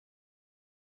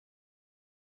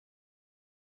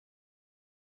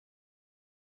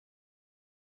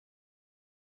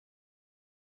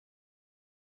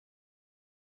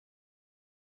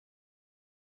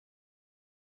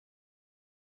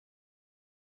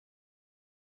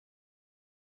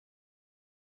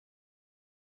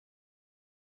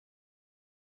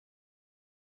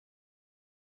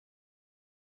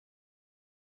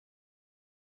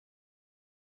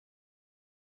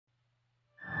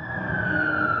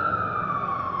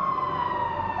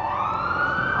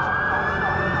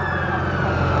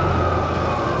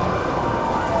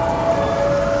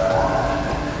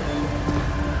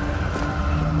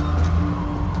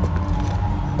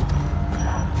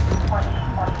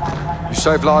You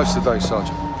saved lives today,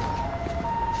 Sergeant.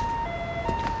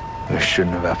 It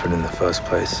shouldn't have happened in the first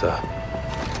place, sir.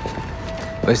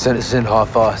 They sent us in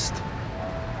half-assed.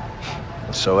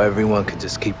 So everyone could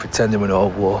just keep pretending we're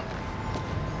not at war.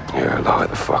 Yeah, like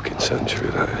the fucking century,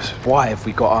 that is. Why have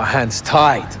we got our hands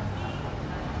tied?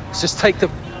 Let's just take the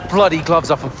bloody gloves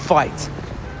off and fight.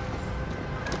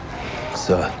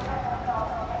 Sir.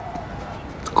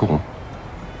 Go on.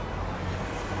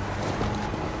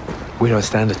 We don't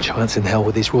stand a chance in hell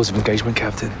with these rules of engagement,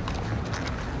 Captain.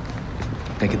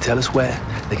 They can tell us where,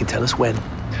 they can tell us when.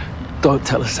 Don't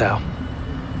tell us how.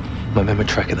 My men were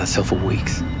tracking that cell for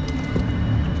weeks.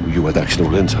 You had actual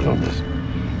intel on this?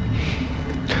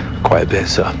 Quite a bit,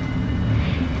 sir.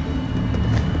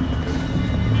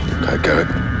 Okay, Garrett.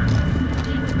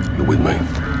 You're with me.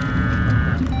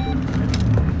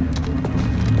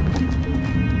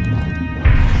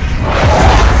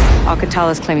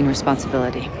 Al-Qatala's claiming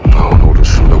responsibility. Oh, and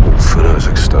orders from the Wolf in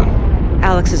Urzikstan.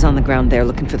 Alex is on the ground there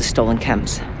looking for the stolen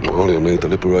chems. Well, he'll need the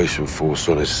Liberation Force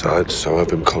on his side, so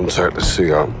have him contact the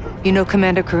CR. You know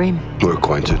Commander Karim? We're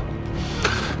acquainted.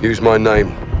 Use my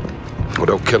name, or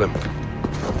they'll kill him.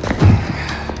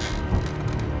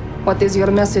 What is your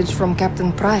message from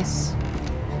Captain Price?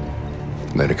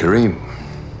 Commander Karim.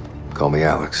 Call me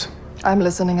Alex. I'm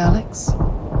listening, Alex.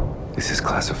 This is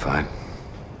classified.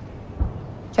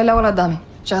 يلا ولد قدامي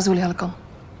جهزوا لي هالكم.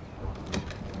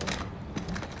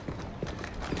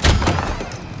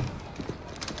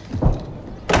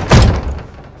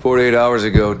 "48 hours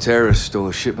ago, terrorists stole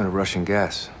a shipment of Russian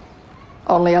gas.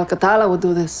 Only Al-Qatala would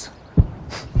do this.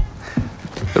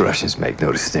 The Russians make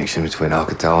no distinction between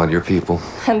Al-Qatala and your people.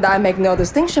 And I make no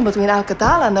distinction between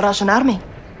Al-Qatala and the Russian army.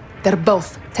 They're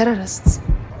both terrorists.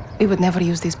 We would never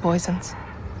use these poisons.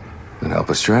 Then help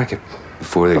us track it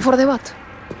before they... Before they what?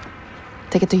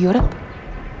 Take it to Europe?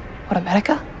 Or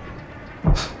America?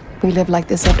 We live like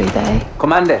this every day.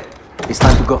 Commander, it's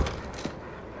time to go.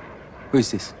 Who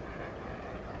is this?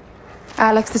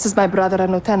 Alex, this is my brother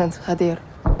and Lieutenant, Hadir.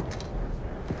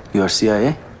 You are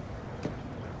CIA?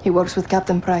 He works with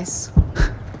Captain Price.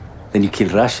 Then you kill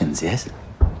Russians, yes?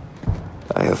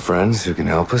 I have friends who can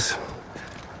help us.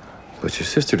 But your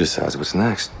sister decides what's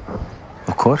next.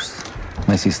 Of course.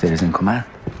 My sister is in command.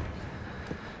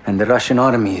 And the Russian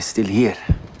army is still here.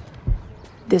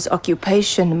 This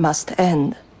occupation must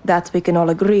end. That we can all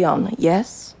agree on,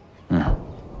 yes? Yeah.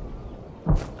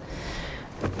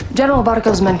 General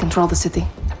Barkov's men control the city.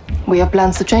 We have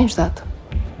plans to change that.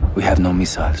 We have no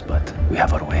missiles, but we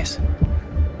have our ways.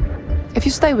 If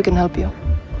you stay, we can help you.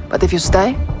 But if you stay,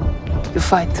 you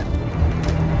fight.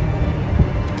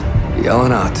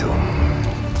 Yelenatu.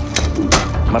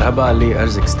 Marhaba Ali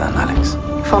Urzikstan, Alex.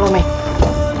 Follow me.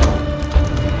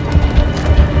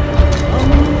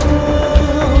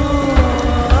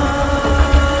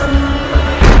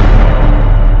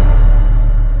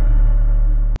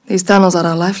 These tunnels are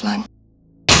our lifeline.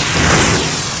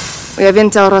 We have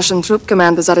intel Russian troop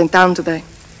commanders are in town today.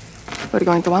 We're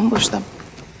going to ambush them.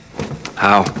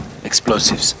 How?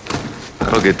 Explosives.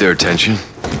 That'll get their attention.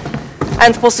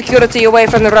 And pull security away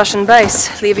from the Russian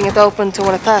base, leaving it open to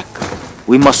an attack.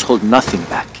 We must hold nothing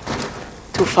back.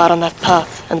 Too far on that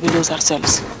path, and we lose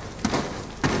ourselves.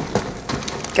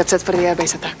 Get set for the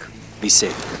airbase attack. Be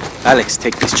safe. Alex,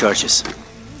 take these charges.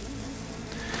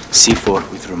 C4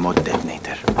 with remote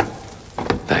detonator.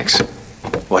 Thanks.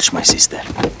 Watch my sister.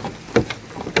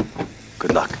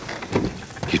 Good luck.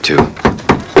 You too.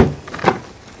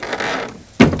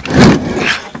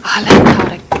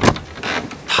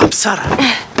 Sara.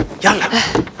 Yalla.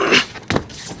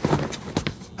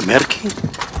 American?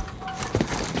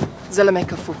 زلمة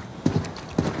كفو.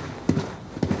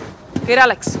 Here,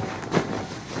 Alex.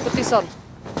 Put this on.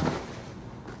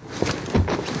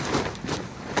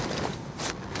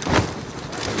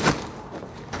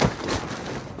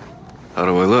 How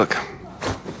do I look?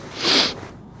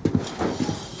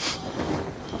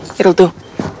 It'll do.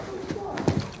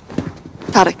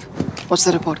 Tarek, what's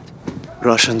the report?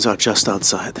 Russians are just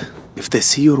outside. If they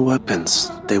see your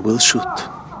weapons, they will shoot.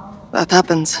 That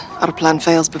happens. Our plan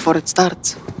fails before it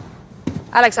starts.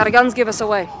 Alex, our guns give us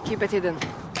away. Keep it hidden.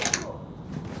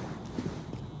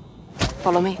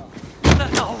 Follow me.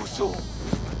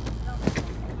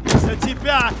 За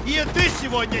тебя и ты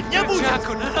сегодня не будешь!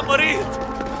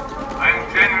 I'm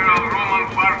General Roman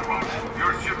Barkov,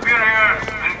 your superior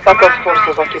and Barkov's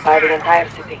forces occupy the entire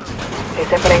city. They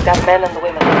separate our men and the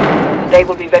women. They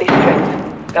will be very strict.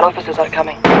 Their officers are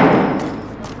coming.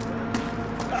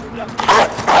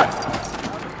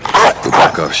 Will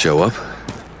Barkov show up?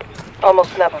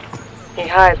 Almost never. He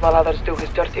hides while others do his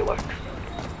dirty work.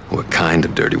 What kind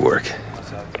of dirty work?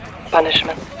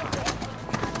 Punishment.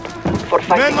 before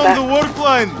fighting Men back. on the work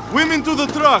line! Women to the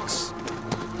trucks!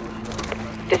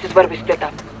 This is where we split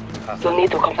up. You'll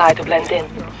need to comply to blend in.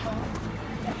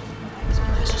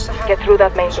 Get through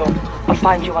that main door. I'll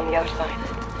find you on the other side.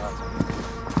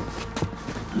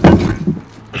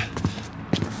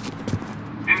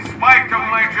 In spite of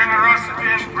my generosity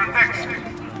and protection,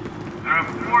 there are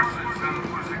forces in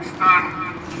Uzbekistan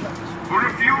who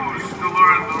refuse to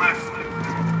learn the lesson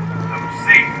of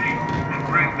safety and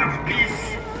bring them peace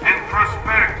and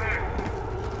prosperity.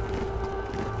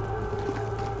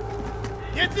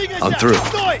 I'm through.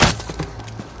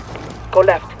 Go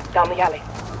left, down the alley.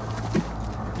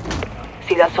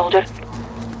 See that soldier?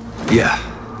 Yeah.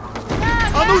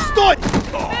 А ну стой!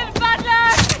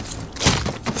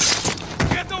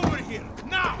 Get over here,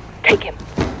 now! Take him.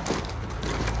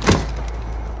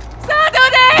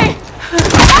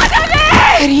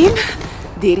 كريم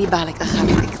ديري بالك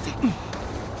أخاف تكتب.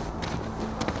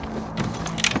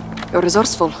 You're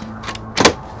resourceful.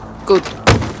 Good.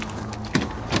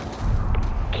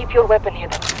 Keep your weapon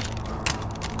hidden.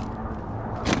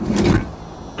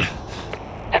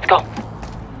 Let's go.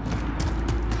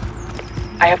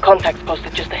 I have contacts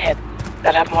posted just ahead.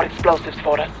 They'll have more explosives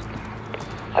for us.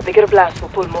 A bigger blast will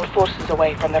pull more forces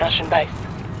away from the Russian base.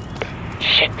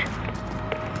 Shit.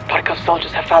 Barkov's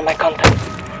soldiers have found my contacts.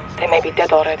 They may be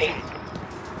dead already.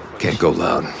 Can't go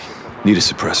loud. Need a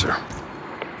suppressor.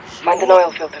 Find an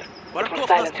oil filter. It will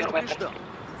silence your weapon.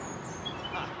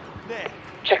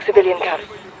 Check civilian cars.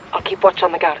 I'll keep watch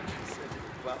on the guards.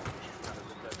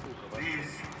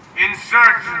 These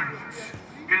insurgents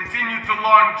continue to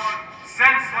launch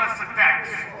senseless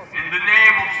attacks in the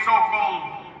name of so-called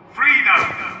freedom.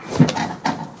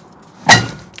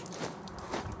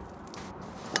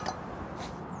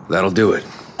 That'll do it.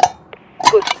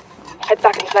 Good. Head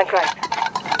back and flank right.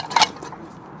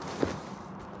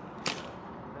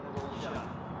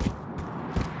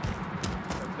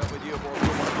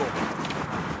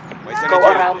 Go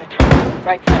around the tree.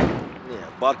 Right side. Не,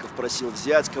 Барков просил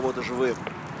взять кого-то живым.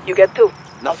 You get two.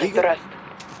 I'll take the rest.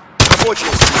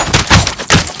 Очень.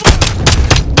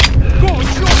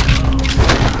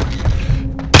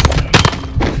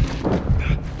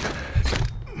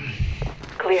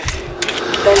 Clear.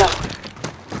 Stay low.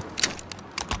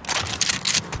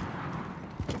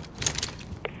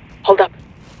 Hold up.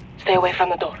 Stay away from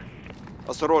the door.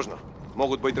 Осторожно,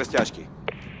 могут быть растяжки.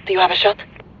 Do you have a shot?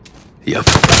 Yep.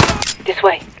 This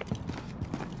way.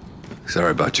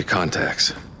 Sorry about your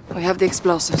contacts. We have the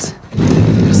explosives.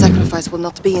 Your sacrifice will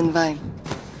not be in vain.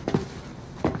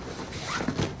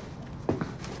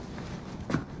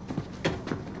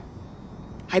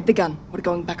 Hide the gun. We're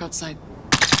going back outside.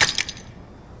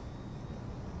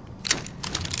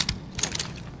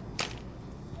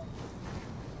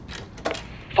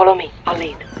 Follow me. I'll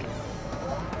lead.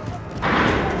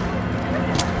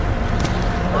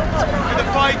 In the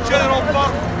fight, General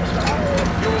Barkov,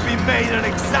 you will be made an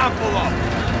example of.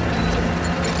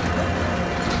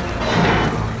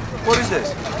 What is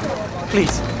this?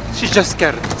 Please, she's just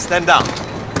scared. Stand down.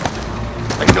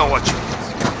 I know what you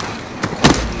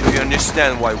mean. Do you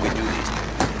understand why we do this?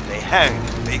 They hanged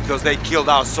because they killed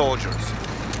our soldiers.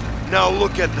 Now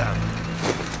look at them.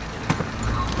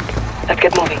 Let's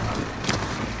get moving.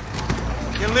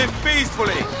 Can live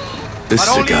peacefully. This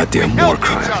is a goddamn war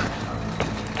crime.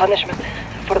 Punishment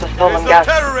for the stolen There's a gas.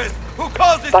 terrorist who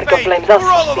caused this Barkov pain blames us for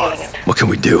all for of stealing us. it. What can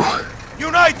we do?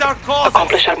 Unite our causes.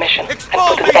 Accomplish our mission and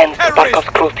Expose put an these end to terrorists. Barkov's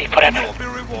cruelty forever. You will be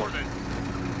rewarded.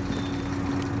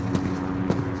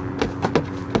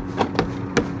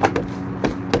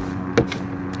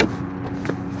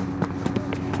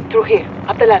 Through here,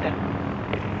 up the ladder.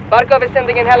 Barkov is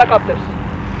sending in helicopters.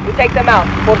 We take them out.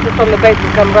 Forces from the base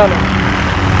will come running.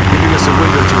 Giving us a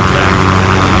window to attack.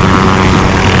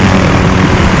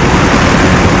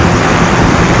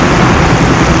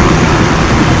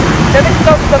 Send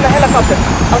explosives on the helicopter.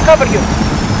 I'll cover you.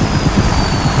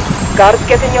 Guards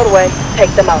get in your way.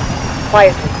 Take them out.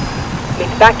 Quietly.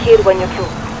 Meet back here when you're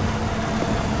through.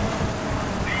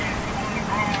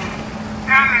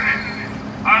 Terrorists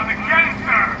are the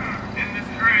cancer in this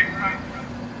great country.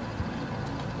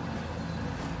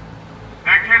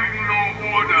 There can be no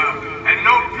order and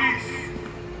no peace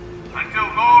until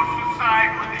those who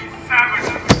side with these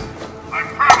savages are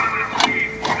permanently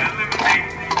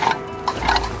eliminated.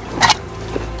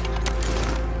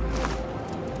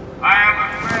 I am a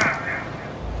fair man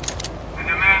and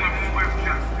a man of swift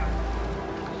justice.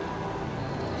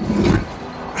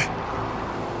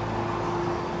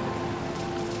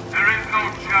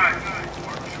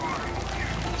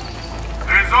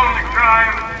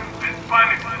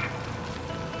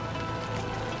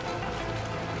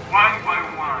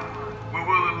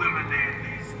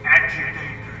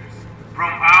 agitators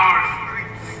from our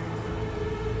streets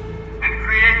and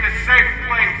create a safe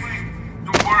place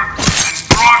to work and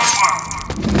prosper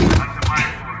under my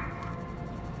word.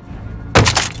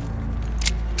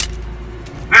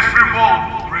 This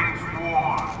revolt brings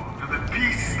war to the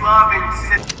peace-loving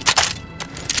city.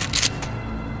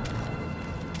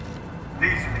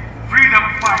 These freedom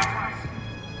fighters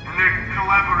and their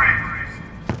collaborators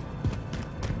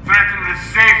threaten the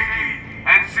safety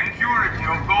and security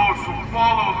of those who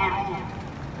follow the rule.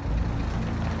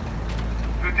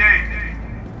 Today,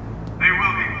 they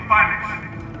will be punished.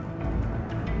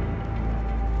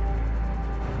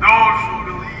 Those who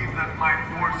believe that my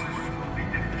forces will be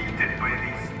defeated by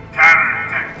these terror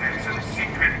tactics and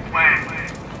secret plans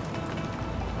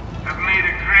have made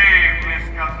a grave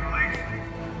miscalculation.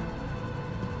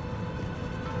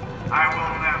 I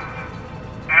will never,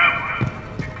 ever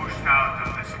be pushed out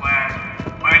of this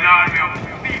land by an army of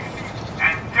thieves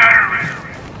and terrorists.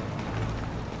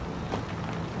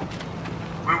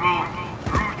 We will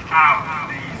root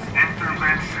out these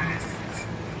interventionists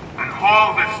and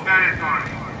hold this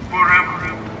territory forever.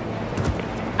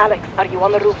 Alex, are you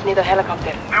on the roof near the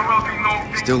helicopter? There will be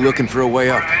no Still looking for a way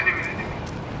up.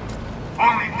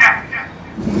 only death.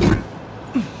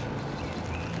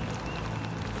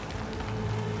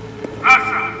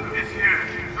 Russia is here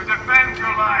to defend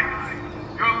your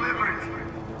lives, your liberty,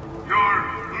 your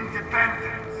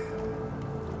independence.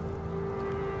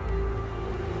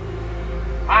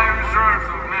 My reserves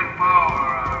of manpower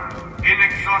are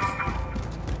inexhaustible.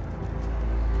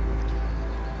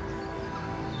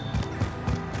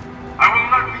 I will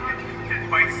not be defeated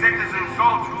by citizen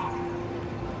soldiers.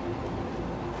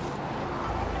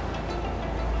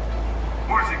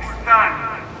 Urzikstan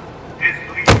is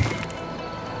bleeding.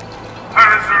 Her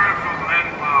reserves of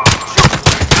manpower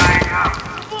are dying out.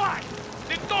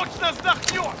 Ты точно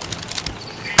сдохнешь!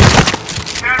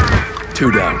 Terrorists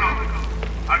Two down.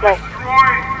 are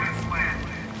destroying this land.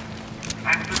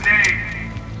 And today,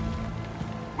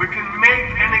 we can make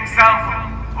an example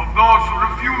of those who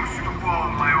refuse to follow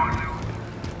my orders.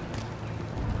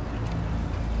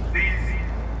 These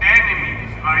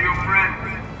enemies are your friends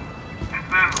and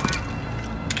family.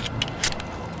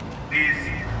 These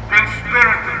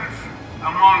conspirators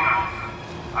among us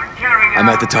are carrying I'm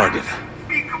out at the target.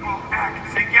 unspeakable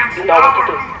acts against You know what to our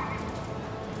do. people.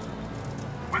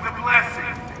 With the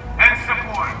blessing and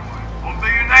support of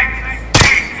the United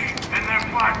States and their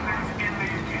partners in the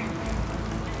UK.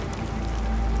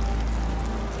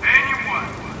 Anyone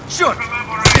Sure. who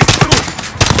collaborates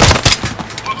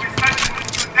will be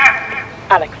sentenced to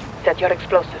death. Alex, set your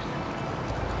explosives.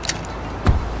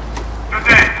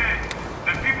 Today,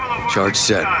 the people of Charge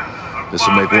set. Uzbekistan are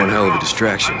This'll make one hell of a far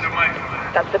distraction. under my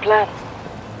command. That's the plan.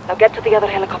 Now get to the other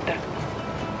helicopter.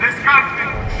 This country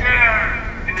will share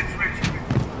in its riches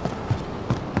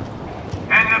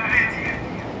and oblivion.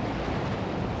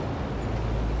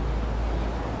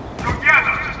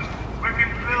 Together, we can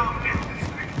build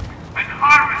industry and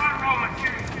harvest raw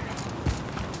materials.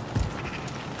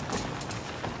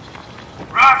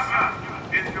 Russia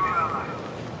is your ally.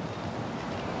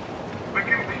 We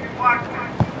can be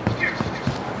partners here.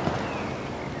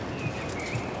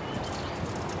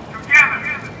 Together,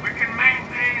 we can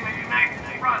maintain a united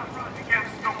front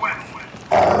against the West.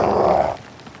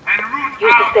 And root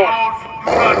Use the out stairs. those who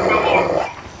do not belong.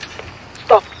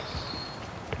 Stop.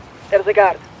 There's a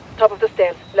guard. Top of the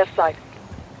stairs, left side.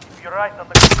 You're right on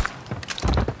the...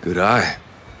 Good eye.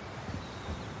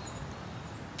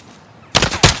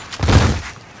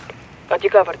 Got you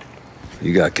covered.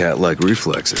 You got cat-like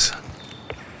reflexes.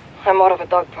 I'm more of a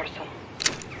dog person.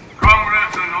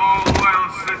 Comrades and all loyal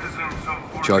citizens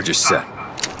of Charges set.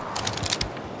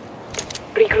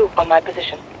 Regroup on my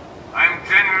position. I'm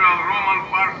General Roman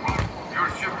Barkov, your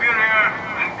superior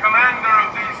and commander of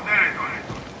these territories.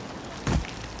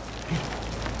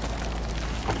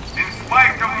 In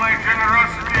spite of my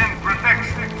generosity and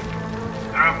protection,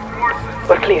 there are forces...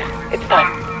 We're clear. It's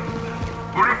time.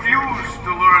 ...who refuse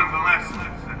to learn the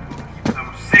lessons that will keep them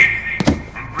safe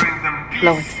and bring them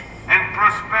peace and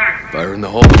prosperity. Fire in the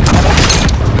hole.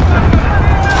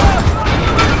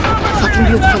 Fucking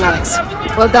beautiful, Alex.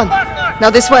 Well done. Now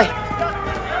this way.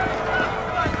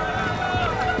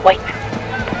 Wait.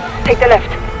 Take the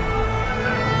left.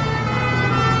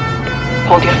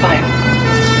 Hold your fire.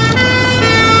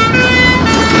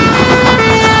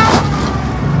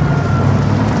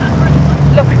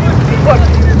 Look, it works.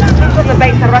 Troops on the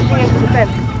base are rushing into the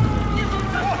fence.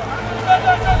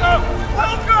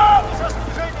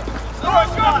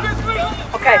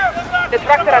 Okay, the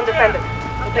trucks are undefended.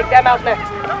 We'll take them out next.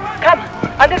 Come,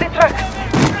 under the truck.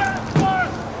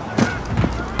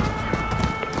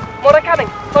 More are coming.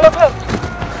 Follow close.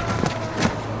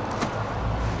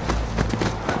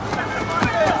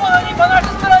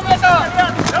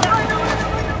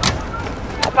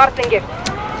 A parting gift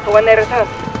for when they return.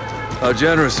 How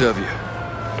generous of you.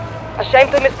 A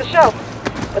shame to miss the show,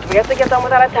 but we have to get on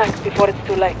with our attacks before it's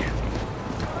too late.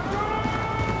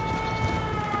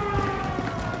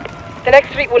 The next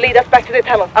street will lead us back to the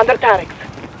tunnel, under Tarek's.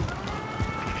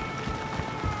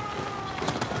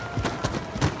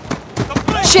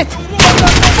 Shit!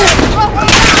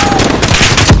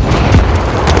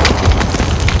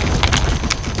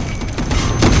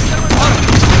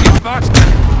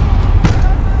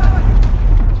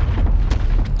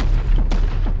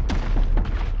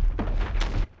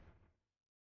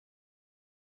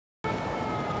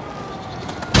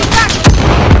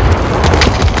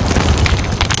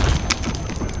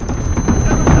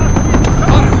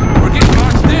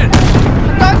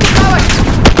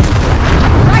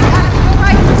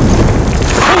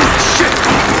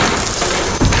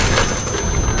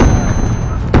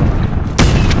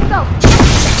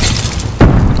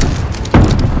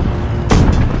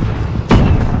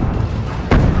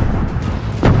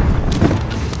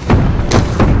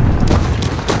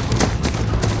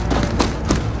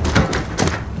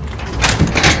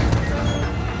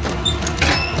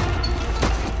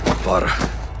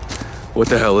 What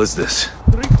the hell is this?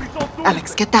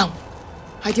 Alex, get down.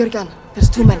 Hide your gun. There's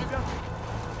too many.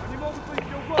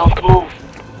 Don't move.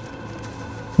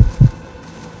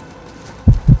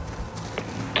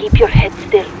 Keep your head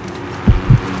still.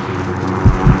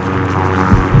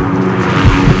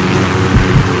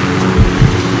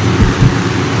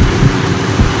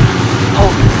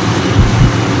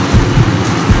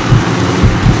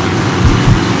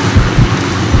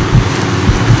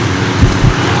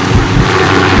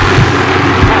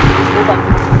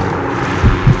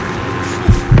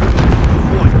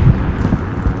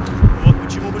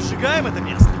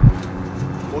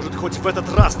 Может, хоть в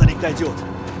этот раз на них дойдет.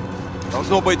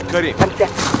 Должно быть Карим. I'm set.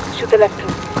 Shoot the left too.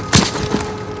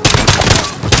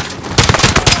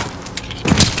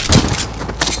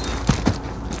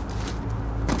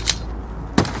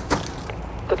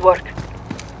 Good work.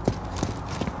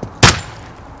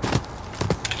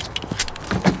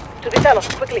 To the tunnel,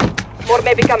 quickly. More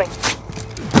may be coming.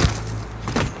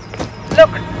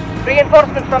 Look!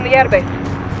 Reinforcements from the airbase.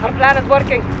 Our plan is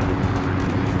working.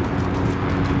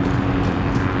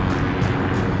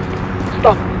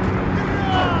 Stop.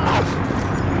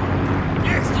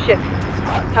 Shit.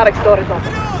 Tarek's door is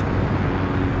open.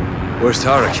 Where's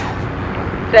Tarek?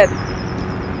 Dead.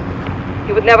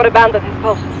 He would never abandon his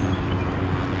post.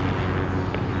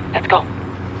 Let's go.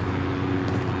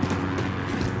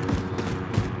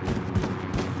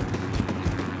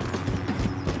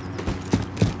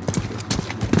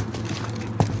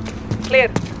 Clear.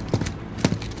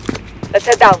 Let's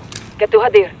head down. Get to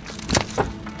Hadir.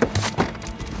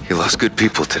 You lost good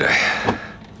people today.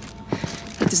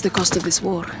 That is the cost of this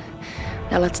war.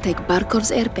 Now let's take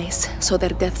Barkov's airbase, so their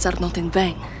deaths are not in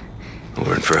vain.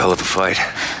 We're in for a hell of a fight.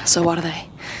 So are they.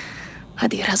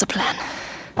 Hadir has a plan.